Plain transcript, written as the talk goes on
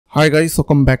Hi guys,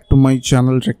 welcome back to my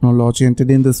channel Tricknology, and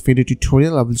today in this video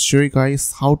tutorial I will show you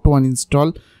guys how to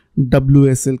uninstall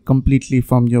WSL completely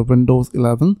from your Windows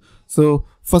 11. So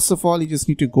first of all, you just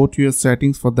need to go to your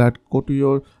settings. For that, go to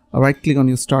your right click on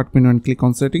your start menu and click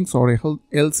on settings, or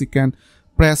else you can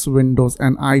press Windows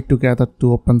and I together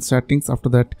to open settings. After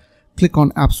that, click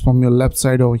on apps from your left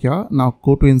side over here. Now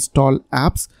go to install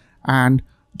apps and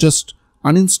just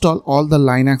uninstall all the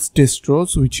Linux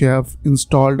distros which you have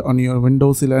installed on your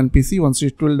Windows 11 PC. Once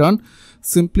it will done,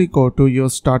 simply go to your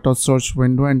start or search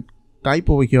window and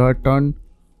type over here turn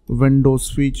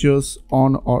Windows features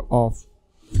on or off.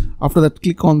 After that,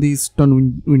 click on these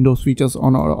turn Windows features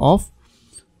on or off.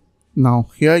 Now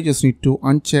here you just need to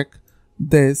uncheck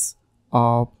this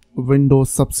Windows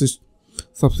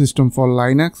Subsystem for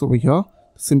Linux over here.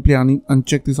 Simply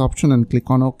uncheck this option and click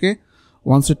on OK.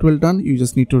 Once it will done, you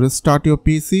just need to restart your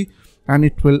PC and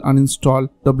it will uninstall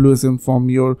WSM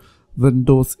from your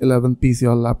Windows 11 PC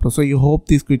or laptop. So you hope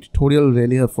this quick tutorial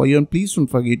really helped for you, and please don't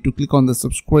forget to click on the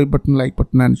subscribe button, like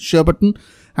button and share button.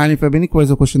 And if you have any queries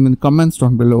or question, then comments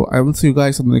down below. I will see you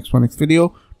guys in the next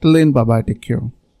video. Till then, bye bye, take care.